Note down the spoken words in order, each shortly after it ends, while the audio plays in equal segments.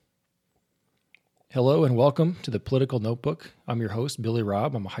Hello and welcome to the Political Notebook. I'm your host, Billy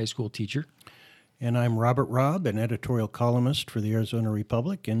Robb. I'm a high school teacher. And I'm Robert Robb, an editorial columnist for the Arizona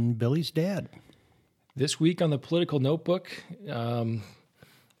Republic and Billy's dad. This week on the Political Notebook, there's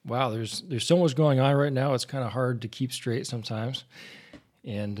so much going on right now. It's kind of hard to keep straight sometimes.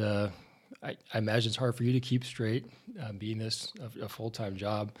 And I imagine it's hard for you to keep straight, being this a full-time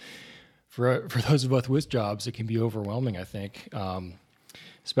job. For those of us with jobs, it can be overwhelming, I think.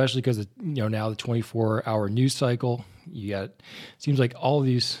 Especially because now the 24-hour news cycle, seems like all of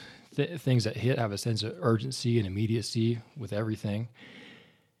these things that hit have a sense of urgency and immediacy with everything,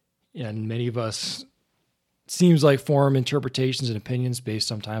 and many of us seems like form interpretations and opinions based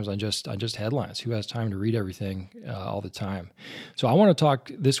sometimes on just headlines. Who has time to read everything all the time? So I want to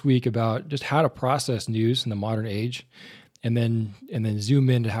talk this week about just how to process news in the modern age, and then zoom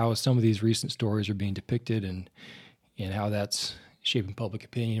into how some of these recent stories are being depicted and how that's shaping public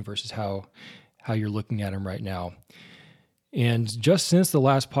opinion versus how you're looking at them right now. And just since the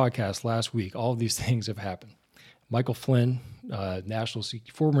last podcast last week, all of these things have happened. Michael Flynn,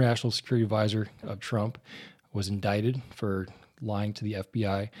 former National Security Advisor of Trump, was indicted for lying to the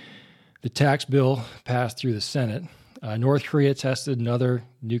FBI. The tax bill passed through the Senate. North Korea tested another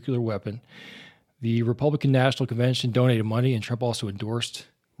nuclear weapon. The Republican National Convention donated money, and Trump also endorsed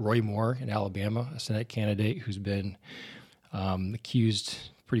Roy Moore in Alabama, a Senate candidate who's been accused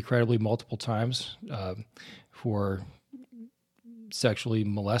pretty credibly multiple times for sexually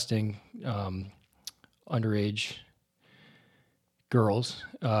molesting underage girls.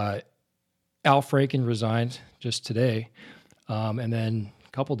 Al Franken resigned just today. And then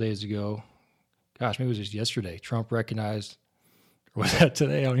a couple days ago, maybe it was just yesterday, Trump recognized, or was that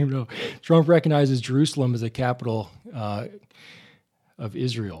today? I don't even know. Trump recognizes Jerusalem as the capital of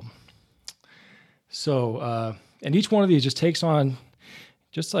Israel. So, and each one of these just takes on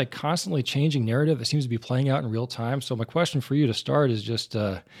just like constantly changing narrative that seems to be playing out in real time. So my question for you to start is just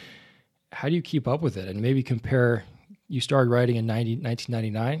how do you keep up with it? And maybe compare, you started writing in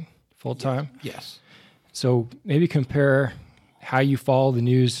 1999 full time? Yes. So maybe compare how you follow the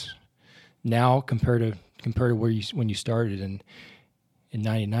news now compared to when you started in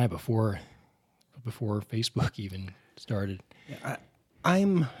 99 before Facebook even started.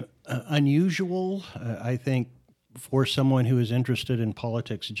 I'm unusual, I think, for someone who is interested in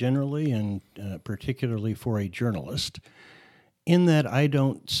politics generally, and particularly for a journalist, in that I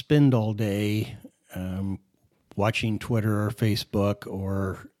don't spend all day watching Twitter or Facebook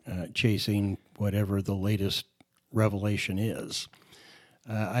or chasing whatever the latest revelation is.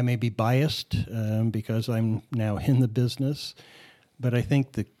 I may be biased because I'm now in the business, but I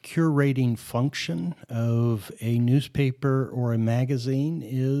think the curating function of a newspaper or a magazine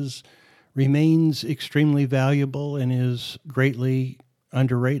remains extremely valuable and is greatly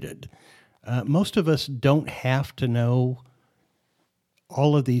underrated. Most of us don't have to know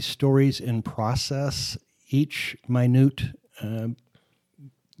all of these stories in process, each minute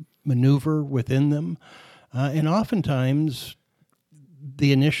maneuver within them. And oftentimes,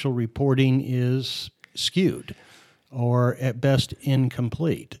 the initial reporting is skewed or at best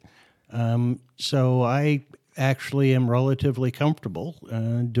incomplete. So I actually am relatively comfortable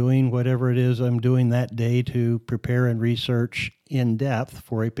doing whatever it is I'm doing that day to prepare and research in depth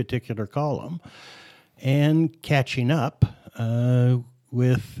for a particular column, and catching up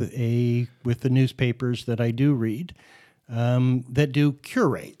with the newspapers that I do read, that do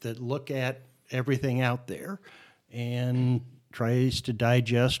curate, that look at everything out there and tries to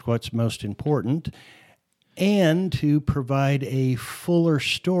digest what's most important, and to provide a fuller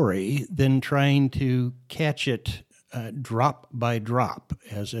story than trying to catch it drop by drop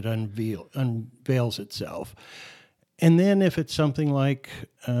as it unveils itself. And then if it's something like,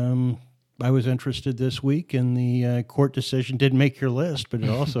 I was interested this week in the court decision, didn't make your list, but it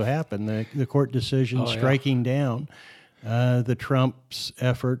also happened, the court decision striking down the Trump's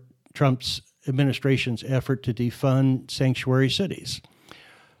administration's effort to defund sanctuary cities.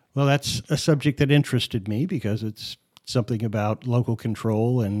 Well, that's a subject that interested me because it's something about local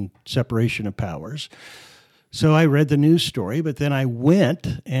control and separation of powers. So I read the news story, but then I went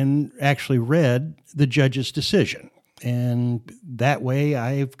and actually read the judge's decision. And that way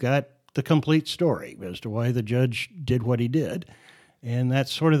I've got the complete story as to why the judge did what he did. And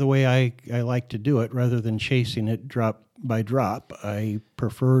that's sort of the way I like to do it rather than chasing it drop by drop. I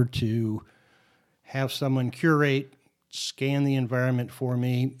prefer to have someone curate, scan the environment for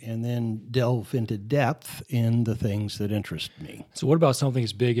me, and then delve into depth in the things that interest me. So what about something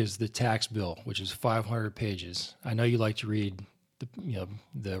as big as the tax bill, which is 500 pages? I know you like to read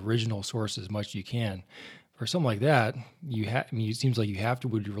the original source as much as you can. or something like that, it seems like you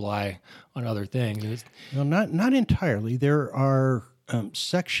would rely on other things. Well, not entirely. There are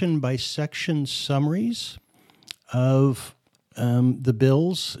section by section summaries of the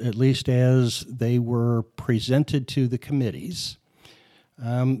bills, at least as they were presented to the committees.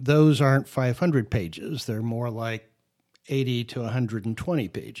 Those aren't 500 pages. They're more like 80 to 120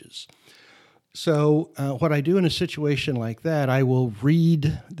 pages. So what I do in a situation like that, I will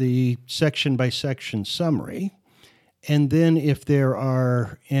read the section by section summary. And then if there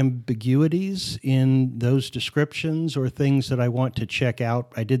are ambiguities in those descriptions or things that I want to check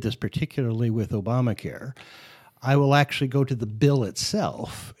out, I did this particularly with Obamacare, I will actually go to the bill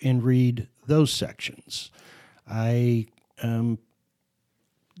itself and read those sections. I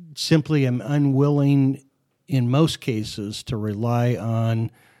simply am unwilling in most cases to rely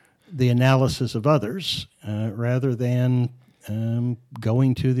on the analysis of others rather than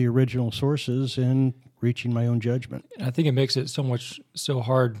going to the original sources and reaching my own judgment. I think it makes it so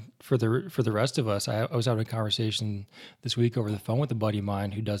hard for the rest of us. I was having a conversation this week over the phone with a buddy of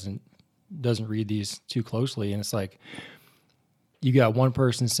mine who doesn't read these too closely, and it's like you got one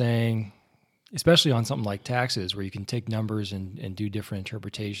person saying, especially on something like taxes, where you can take numbers and do different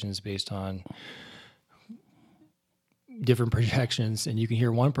interpretations based on different projections, and you can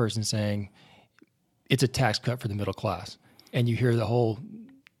hear one person saying it's a tax cut for the middle class, and you hear the whole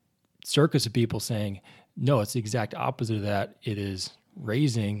circus of people saying, no, it's the exact opposite of that. It is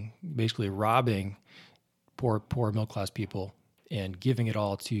basically robbing poor middle class people and giving it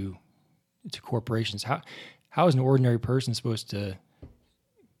all to corporations. How is an ordinary person supposed to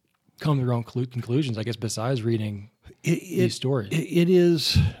come to their own conclusions, I guess, besides reading these stories? It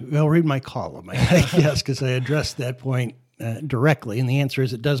is, well, read my column, I guess, because I addressed that point directly, and the answer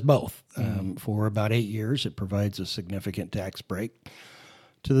is it does both. For about 8 years, it provides a significant tax break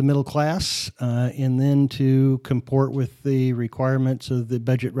to the middle class, and then to comport with the requirements of the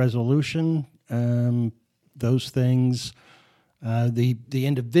budget resolution, those things, the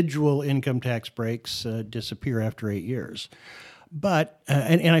individual income tax breaks disappear after 8 years. But,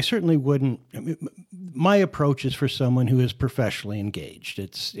 and I certainly wouldn't, my approach is for someone who is professionally engaged.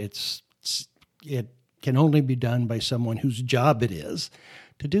 It can only be done by someone whose job it is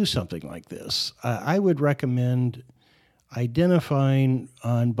to do something like this. I would recommend identifying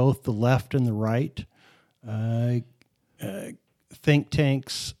on both the left and the right think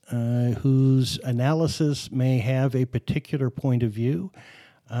tanks whose analysis may have a particular point of view,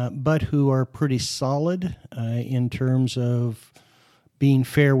 but who are pretty solid in terms of being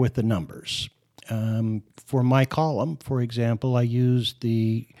fair with the numbers. For my column, for example, I used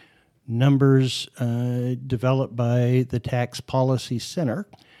the numbers developed by the Tax Policy Center,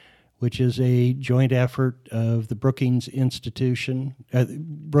 which is a joint effort of the Brookings Institution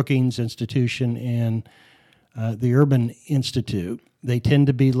and the Urban Institute. They tend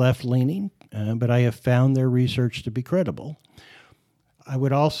to be left-leaning, but I have found their research to be credible. I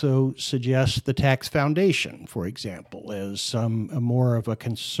would also suggest the Tax Foundation, for example, as more of a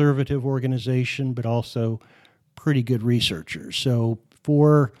conservative organization, but also pretty good researchers. So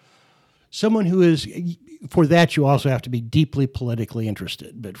for someone who is, for that you also have to be deeply politically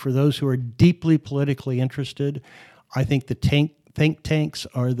interested. But for those who are deeply politically interested, I think the think tanks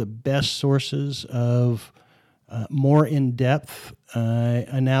are the best sources of more in-depth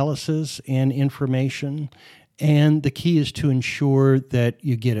analysis and information. And the key is to ensure that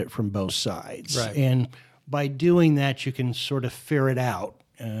you get it from both sides. Right. And by doing that, you can sort of ferret out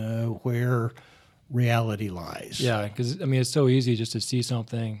where reality lies. Yeah, because, I mean, it's so easy just to see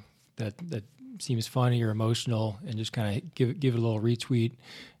something that seems funny or emotional and just kind of give it a little retweet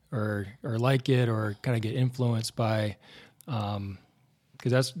or like it or kind of get influenced by,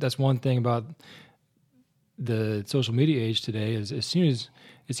 because that's one thing about the social media age today is as soon as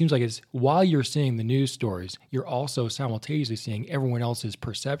it seems like it's while you're seeing the news stories, you're also simultaneously seeing everyone else's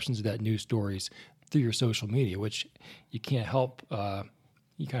perceptions of that news stories through your social media, which you can't help.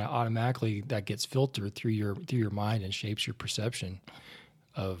 You kind of automatically that gets filtered through your mind and shapes your perception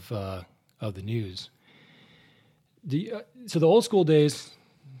of the news. So the old school days,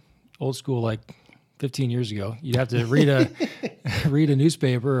 like 15 years ago, you'd have to read a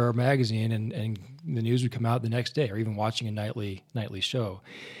newspaper or a magazine, and the news would come out the next day, or even watching a nightly show.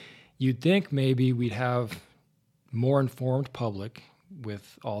 You'd think maybe we'd have more informed public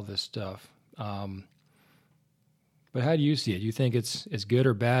with all this stuff. But how do you see it? Do you think it's good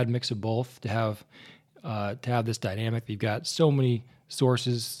or bad, mix of both, to have this dynamic? You've got so many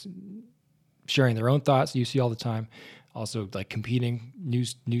sources sharing their own thoughts that you see all the time, also like competing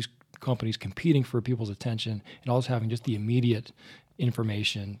news companies competing for people's attention, and also having just the immediate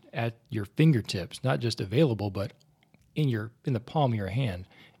information at your fingertips, not just available, but in the palm of your hand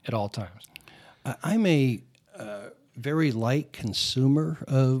at all times. I'm a very light consumer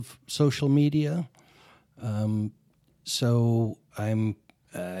of social media, so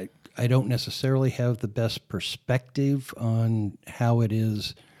I don't necessarily have the best perspective on how it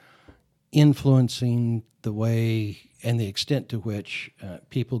is influencing the way and the extent to which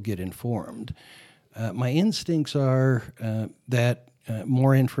people get informed. My instincts are that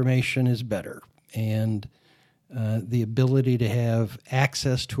more information is better, and the ability to have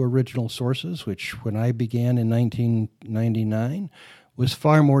access to original sources, which when I began in 1999 was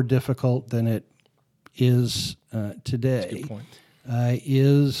far more difficult than it is today, That's a good point.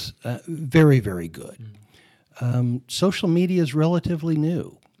 is very, very good. Social media is relatively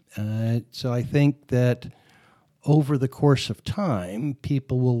new. So I think that over the course of time,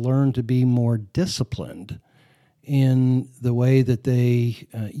 people will learn to be more disciplined in the way that they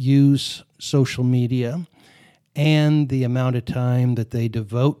use social media and the amount of time that they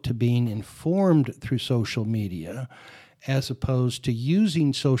devote to being informed through social media, as opposed to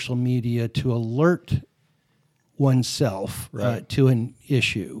using social media to alert oneself to an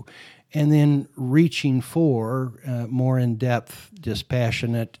issue, and then reaching for more in-depth,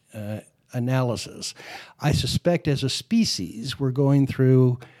 dispassionate analysis. I suspect as a species, we're going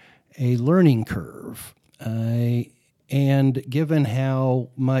through a learning curve. And given how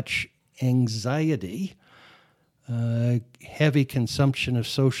much anxiety, heavy consumption of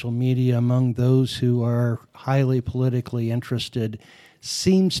social media among those who are highly politically interested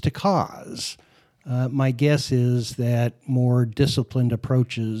seems to cause, my guess is that more disciplined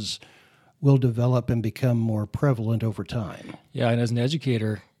approaches will develop and become more prevalent over time. Yeah, and as an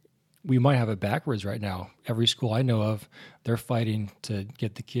educator, we might have it backwards right now. Every school I know of, they're fighting to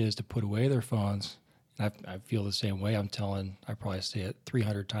get the kids to put away their phones. And I feel the same way. I probably say it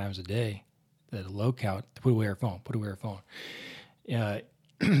 300 times a day, at a low count, to put away our phone, put away our phone.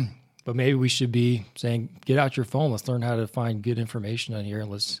 But maybe we should be saying, get out your phone. Let's learn how to find good information on here.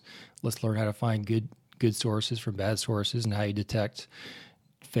 Let's learn how to find good sources from bad sources, and how you detect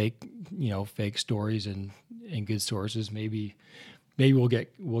fake stories and good sources. Maybe we'll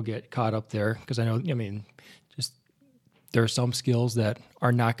get caught up there, because just there are some skills that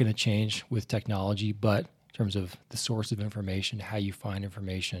are not going to change with technology, but in terms of the source of information, how you find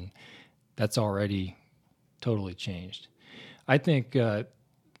information, that's already totally changed. I think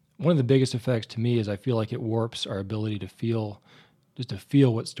one of the biggest effects to me is I feel like it warps our ability to feel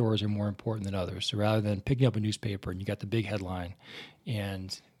what stories are more important than others. So rather than picking up a newspaper and you got the big headline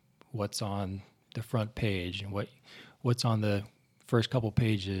and what's on the front page and what's on the first couple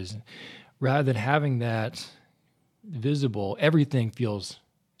pages, rather than having that visible, everything feels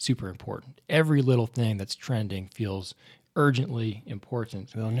super important. Every little thing that's trending feels urgently important.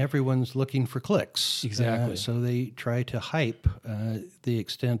 Well, and everyone's looking for clicks. Exactly. So they try to hype the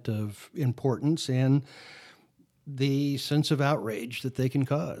extent of importance and the sense of outrage that they can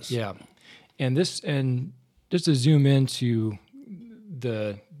cause. Yeah. And just to zoom into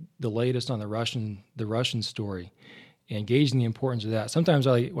the latest on the Russian story and gauging the importance of that. Sometimes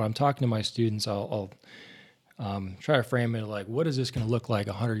when I'm talking to my students, I'll try to frame it like, what is this going to look like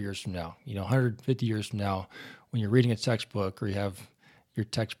 100 years from now? 150 years from now, when you're reading a textbook or you have your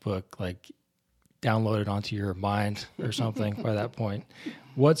textbook like downloaded onto your mind or something by that point,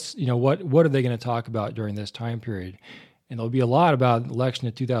 what are they going to talk about during this time period? And there'll be a lot about the election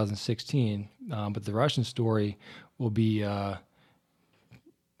of 2016, but the Russian story will be,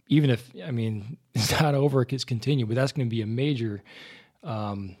 even if, it's not over, it's continued, but that's going to be a major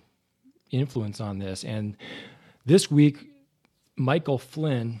influence on this. And this week, Michael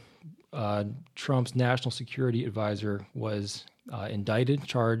Flynn, Trump's national security advisor, was indicted,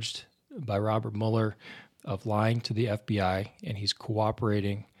 charged by Robert Mueller of lying to the FBI, and he's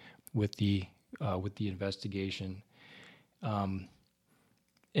cooperating with the investigation.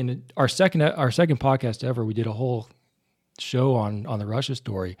 In our second podcast ever, we did a whole show on the Russia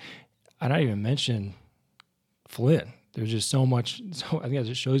story. I didn't even mention Flynn. There's just so much. So I think that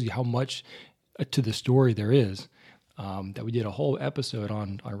just shows you how much to the story there is. That we did a whole episode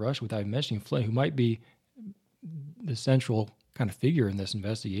on Russia without even mentioning Flynn, who might be the central kind of figure in this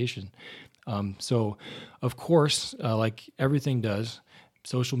investigation. So, of course, like everything does,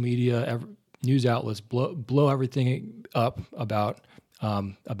 social media, news outlets blow everything up about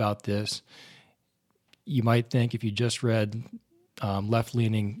this. You might think, if you just read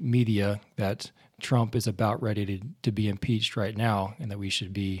left-leaning media, that Trump is about ready to be impeached right now, and that we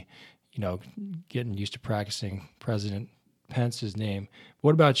should be, getting used to practicing President Pence's name.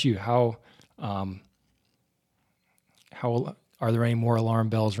 What about you? How are there any more alarm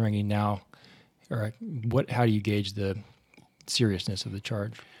bells ringing now? Or how do you gauge the seriousness of the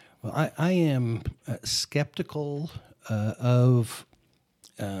charge? Well, I am skeptical of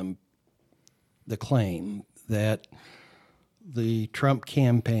the claim that the Trump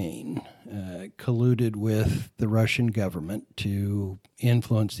campaign colluded with the Russian government to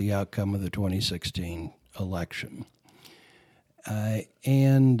influence the outcome of the 2016 election.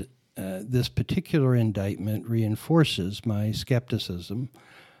 And this particular indictment reinforces my skepticism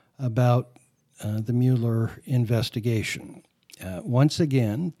about the Mueller investigation. Once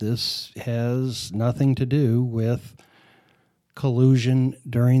again, this has nothing to do with collusion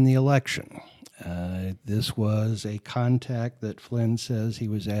during the election. This was a contact that Flynn says he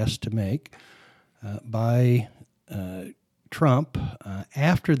was asked to make by Trump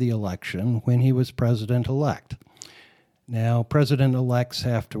after the election when he was president-elect. Now, president-elects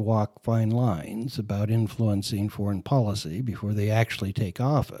have to walk fine lines about influencing foreign policy before they actually take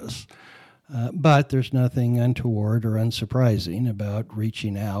office. But there's nothing untoward or unsurprising about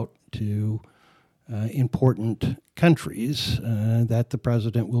reaching out to important countries that the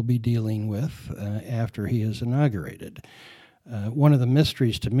president will be dealing with after he is inaugurated. One of the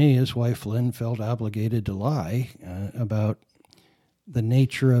mysteries to me is why Flynn felt obligated to lie about the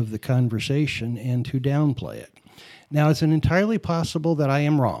nature of the conversation and to downplay it. Now, it's entirely possible that I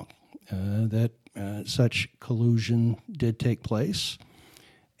am wrong, that such collusion did take place,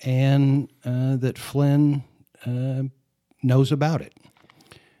 and that Flynn knows about it.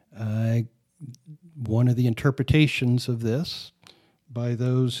 One of the interpretations of this by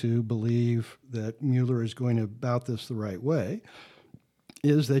those who believe that Mueller is going about this the right way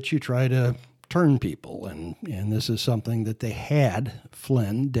is that you try to turn people, and this is something that they had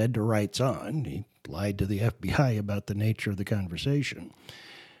Flynn dead to rights on. He lied to the FBI about the nature of the conversation.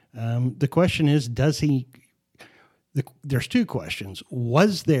 The question is, there's two questions.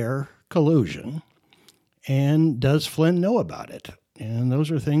 Was there collusion, and does Flynn know about it? And those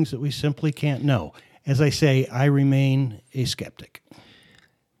are things that we simply can't know. As I say, I remain a skeptic.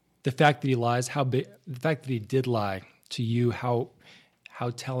 The fact that he lies, the fact that he did lie to you, how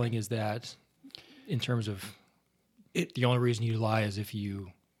telling is that in terms of the only reason you lie is if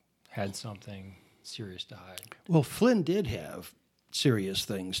you had something serious to hide? Well, Flynn did have serious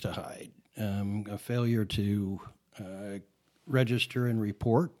things to hide. A failure to register and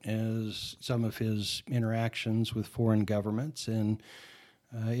report as some of his interactions with foreign governments, and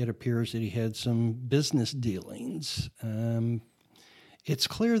it appears that he had some business dealings. It's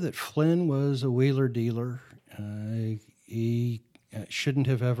clear that Flynn was a wheeler-dealer. He shouldn't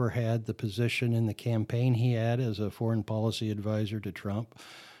have ever had the position in the campaign he had as a foreign policy advisor to Trump.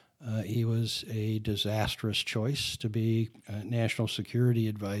 He was a disastrous choice to be a national security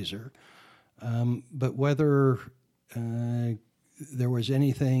advisor. But whether there's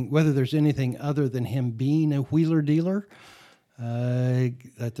anything other than him being a wheeler-dealer,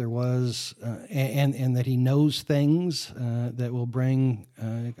 that there was, and that he knows things that will bring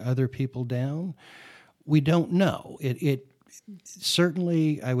other people down, we don't know. It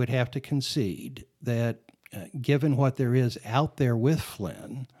certainly, I would have to concede that given what there is out there with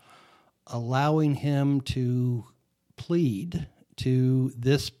Flynn, allowing him to plead to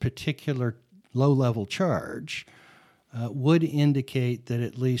this particular low-level charge would indicate that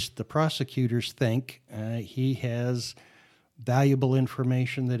at least the prosecutors think he has valuable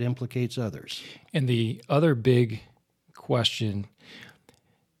information that implicates others. And the other big question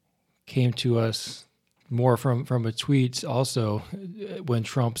came to us more from a tweet also when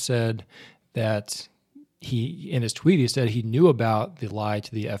Trump said that in his tweet, he said he knew about the lie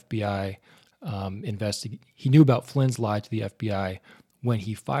to the FBI he knew about Flynn's lie to the FBI when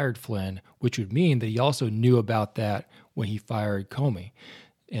he fired Flynn, which would mean that he also knew about that when he fired Comey.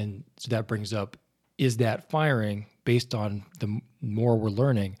 And so that brings up, is that firing, based on the more we're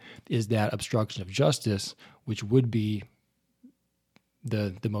learning, is that obstruction of justice, which would be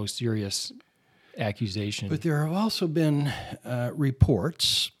the most serious accusation? But there have also been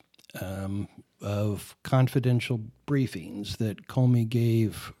reports of confidential briefings that Comey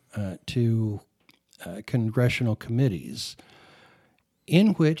gave to congressional committees,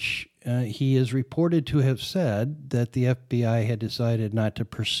 in which he is reported to have said that the FBI had decided not to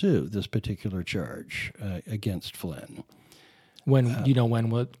pursue this particular charge against Flynn. When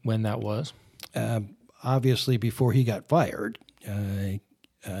that was? Obviously, before he got fired.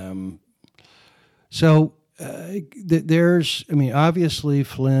 Obviously,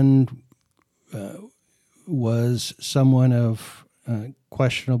 Flynn was someone of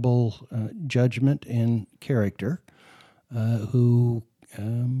questionable judgment and character who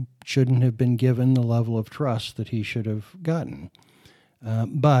shouldn't have been given the level of trust that he should have gotten.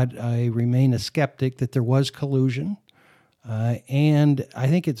 But I remain a skeptic that there was collusion, and I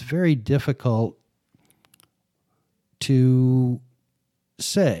think it's very difficult to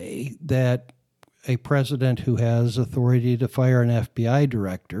say that a president who has authority to fire an FBI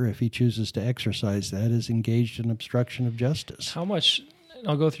director, if he chooses to exercise that, is engaged in obstruction of justice. How much,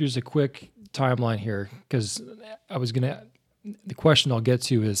 I'll go through just a quick timeline here, because the question I'll get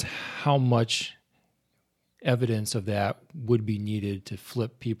to is how much evidence of that would be needed to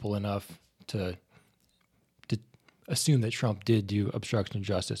flip people enough to assume that Trump did do obstruction of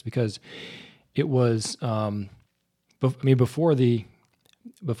justice, because it was, before the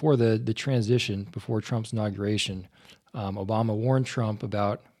transition, before Trump's inauguration, Obama warned Trump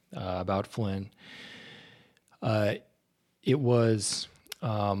about Flynn. It was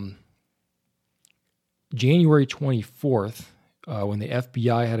January 24th when the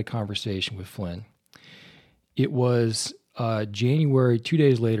FBI had a conversation with Flynn. It was 2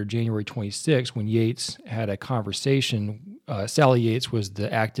 days later, January 26th, when Yates had a conversation. Sally Yates was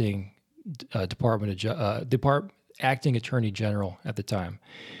the acting acting attorney general at the time,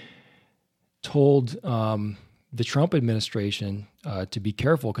 told the Trump administration to be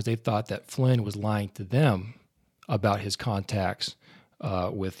careful because they thought that Flynn was lying to them about his contacts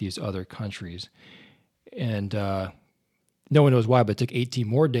with these other countries. And no one knows why, but it took 18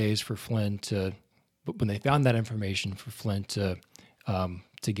 more days for Flynn but when they found that information, for Flynn to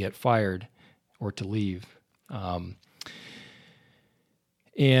get fired or to leave.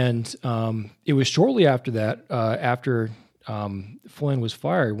 And it was shortly after that, after Flynn was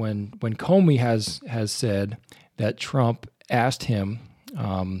fired, when Comey has said that Trump asked him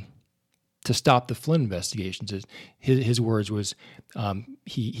to stop the Flynn investigations. His words was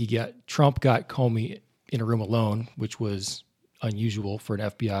Trump got Comey in a room alone, which was unusual for an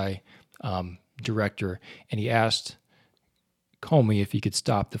FBI director, and he asked Comey if he could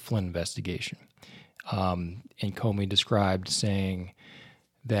stop the Flynn investigation. And Comey described saying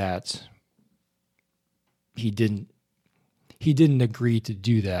that he didn't agree to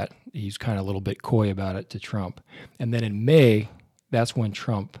do that. He's kind of a little bit coy about it to Trump. And then in May, that's when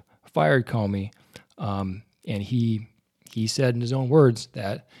Trump fired Comey, and he said in his own words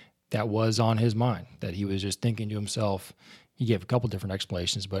that was on his mind, that he was just thinking to himself. He gave a couple different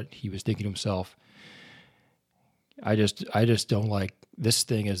explanations, but he was thinking to himself, I just don't like this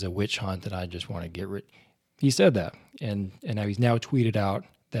thing as a witch hunt, and I just want to get rid. He said that, and he's now tweeted out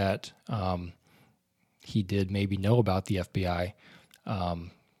that he did maybe know about the FBI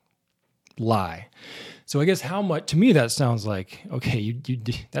lie. So I guess to me that sounds like, okay,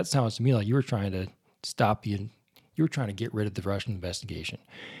 that sounds to me like you were trying to you were trying to get rid of the Russian investigation.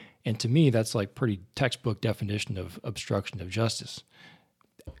 And to me, that's like pretty textbook definition of obstruction of justice.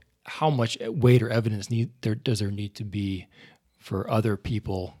 How much weight or evidence does there need to be for other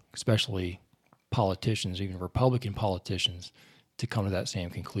people, especially politicians, even Republican politicians, to come to that same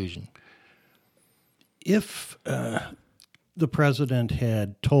conclusion? If the president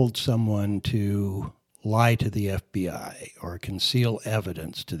had told someone to lie to the FBI or conceal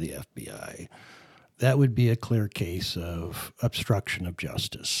evidence to the FBI, that would be a clear case of obstruction of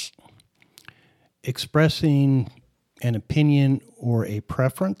justice. Expressing an opinion or a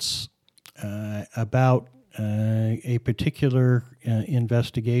preference about a particular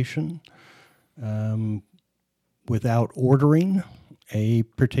investigation without ordering a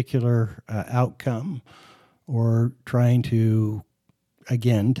particular outcome, or trying to,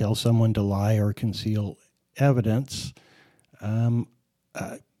 again, tell someone to lie or conceal evidence,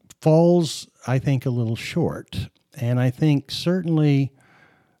 falls, I think, a little short. And I think certainly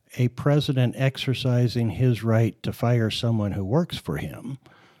a president exercising his right to fire someone who works for him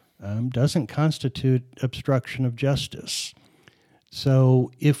doesn't constitute obstruction of justice. So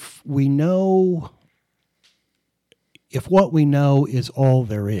if what we know is all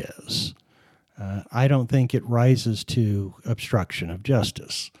there is, I don't think it rises to obstruction of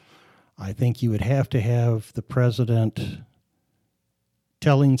justice. I think you would have to have the president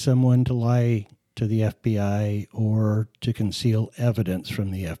telling someone to lie to the FBI or to conceal evidence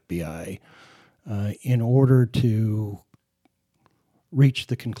from the FBI in order to reach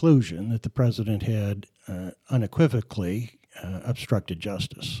the conclusion that the president had unequivocally obstructed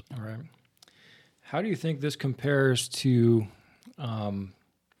justice. All right. How do you think this compares to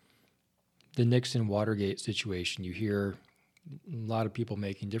the Nixon-Watergate situation? You hear a lot of people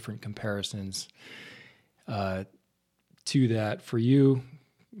making different comparisons to that. For you,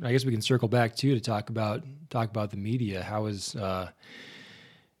 I guess we can circle back too to talk about the media. How is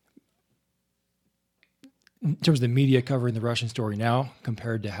in terms of the media covering the Russian story now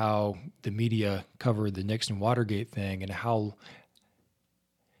compared to how the media covered the Nixon Watergate thing, and how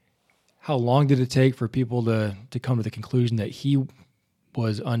long did it take for people to come to the conclusion that he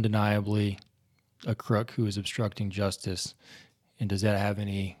was undeniably a crook who was obstructing justice? And does that have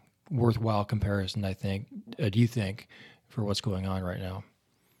any worthwhile comparison, do you think, for what's going on right now?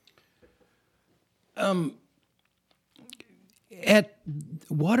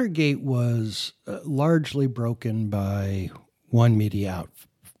 Watergate was largely broken by one media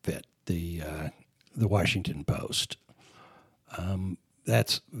outfit, the Washington Post.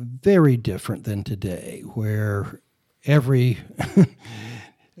 That's very different than today, where every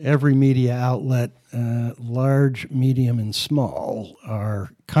media outlet, large, medium, and small,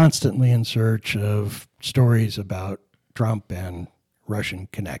 are constantly in search of stories about Trump and Russian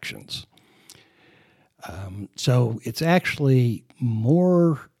connections. So it's actually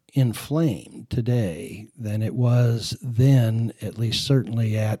more inflamed today than it was then, at least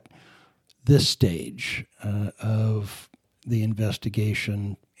certainly at this stage of the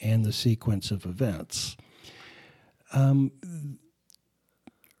investigation and the sequence of events.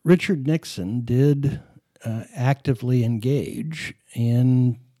 Richard Nixon did actively engage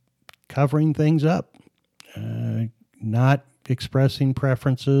in covering things up, not expressing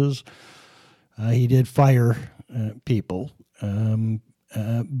preferences. He did fire people,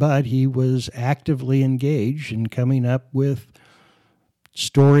 but he was actively engaged in coming up with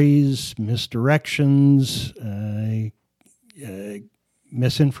stories, misdirections,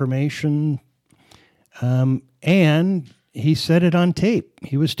 misinformation, and he said it on tape.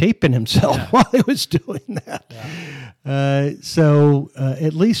 He was taping himself while he was doing that. Yeah. So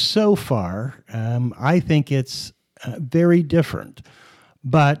at least so far, I think it's very different.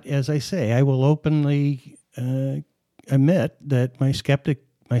 But as I say, I will openly admit that my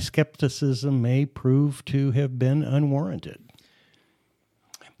skepticism may prove to have been unwarranted.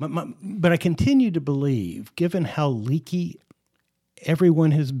 But I continue to believe, given how leaky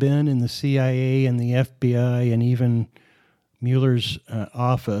everyone has been in the CIA and the FBI and even Mueller's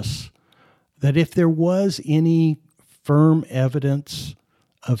office, that if there was any firm evidence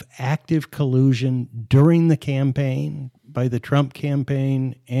of active collusion during the campaign, by the Trump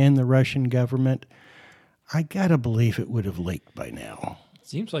campaign and the Russian government, I gotta believe it would have leaked by now. It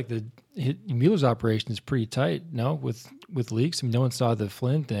seems like Mueller's operation is pretty tight, no? With leaks, I mean, no one saw the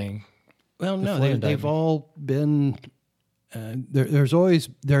Flynn thing. Well, no, they've all been. There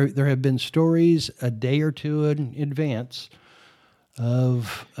have been stories a day or two in advance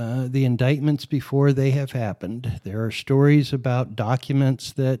of the indictments before they have happened. There are stories about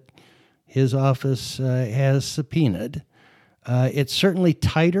documents that his office has subpoenaed. It's certainly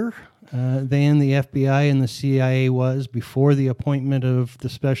tighter than the FBI and the CIA was before the appointment of the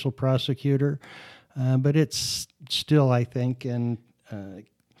special prosecutor, but it's still, I think, an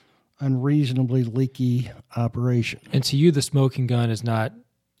unreasonably leaky operation. And to you, the smoking gun is not,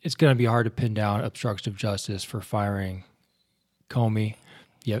 it's going to be hard to pin down obstruction of justice for firing Comey,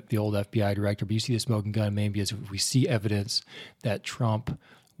 the old FBI director, but you see the smoking gun maybe as if we see evidence that Trump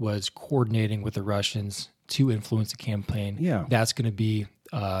was coordinating with the Russians to influence the campaign. Yeah. That's going to be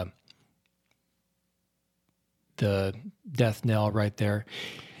the death knell right there.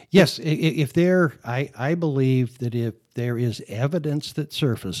 Yes, I believe that if there is evidence that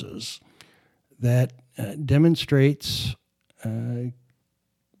surfaces that demonstrates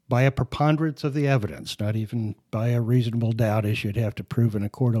by a preponderance of the evidence, not even by a reasonable doubt, as you'd have to prove in a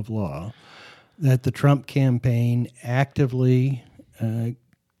court of law, that the Trump campaign actively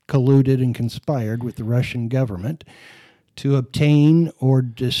colluded and conspired with the Russian government to obtain or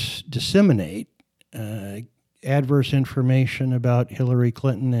disseminate adverse information about Hillary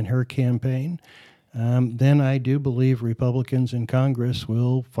Clinton and her campaign, then I do believe Republicans in Congress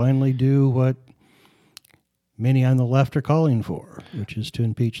will finally do what many on the left are calling for, which is to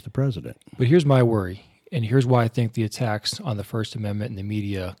impeach the president. But here's my worry, and here's why I think the attacks on the First Amendment and the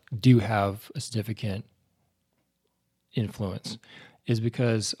media do have a significant influence, is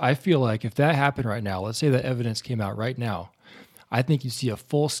because I feel like if that happened right now, let's say that evidence came out right now, I think you see a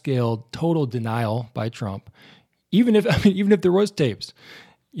full-scale, total denial by Trump, even if there was tapes.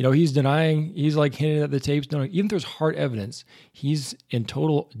 He's denying, he's like hinting at the tapes. No, even if there's hard evidence, he's in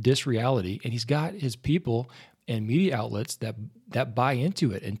total disreality, and he's got his people and media outlets that buy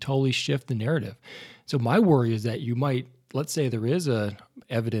into it and totally shift the narrative. So my worry is that you might, let's say there is hard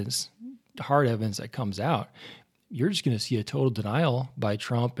evidence that comes out, you're just going to see a total denial by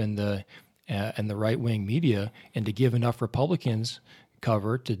Trump and the right-wing media, and to give enough Republicans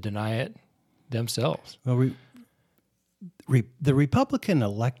cover to deny it themselves. Well, the Republican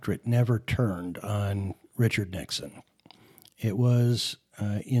electorate never turned on Richard Nixon. It was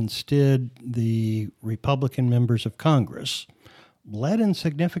instead the Republican members of Congress, led in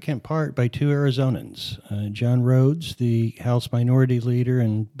significant part by two Arizonans, John Rhodes, the House Minority Leader,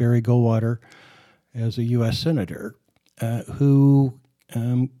 and Barry Goldwater as a U.S. Senator, who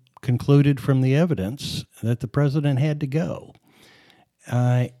concluded from the evidence that the president had to go.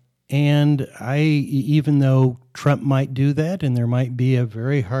 And even though Trump might do that, and there might be a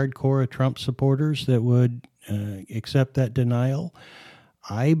very hardcore of Trump supporters that would accept that denial,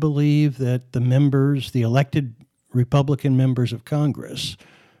 I believe that the elected Republican members of Congress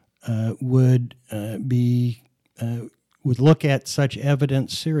would look at such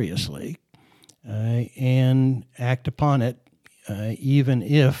evidence seriously and act upon it, even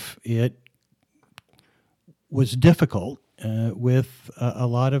if it was difficult with a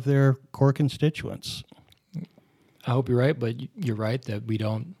lot of their core constituents. I hope you're right, but you're right that we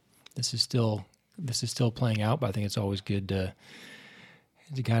don't. This is still playing out. But I think it's always good to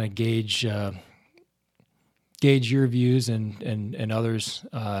kind of gauge your views and others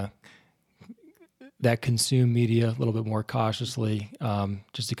that consume media a little bit more cautiously,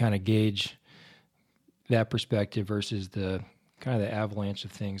 just to kind of gauge that perspective versus the kind of the avalanche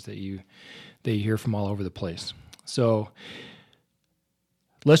of things that you hear from all over the place. So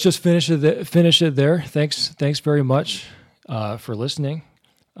let's just finish it there. Thanks very much for listening.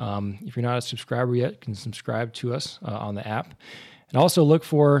 If you're not a subscriber yet, you can subscribe to us on the app, and also look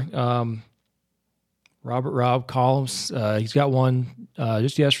for Robert Robb columns. He's got one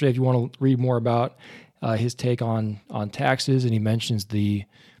just yesterday. If you want to read more about his take on taxes, and he mentions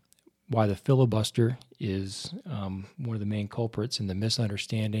why the filibuster is one of the main culprits in the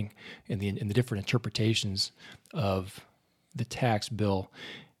misunderstanding and the different interpretations of the tax bill,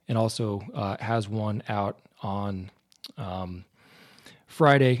 and also has one out on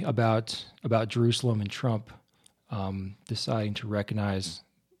Friday about Jerusalem and Trump deciding to recognize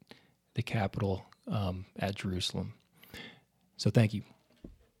the capital at Jerusalem. So thank you.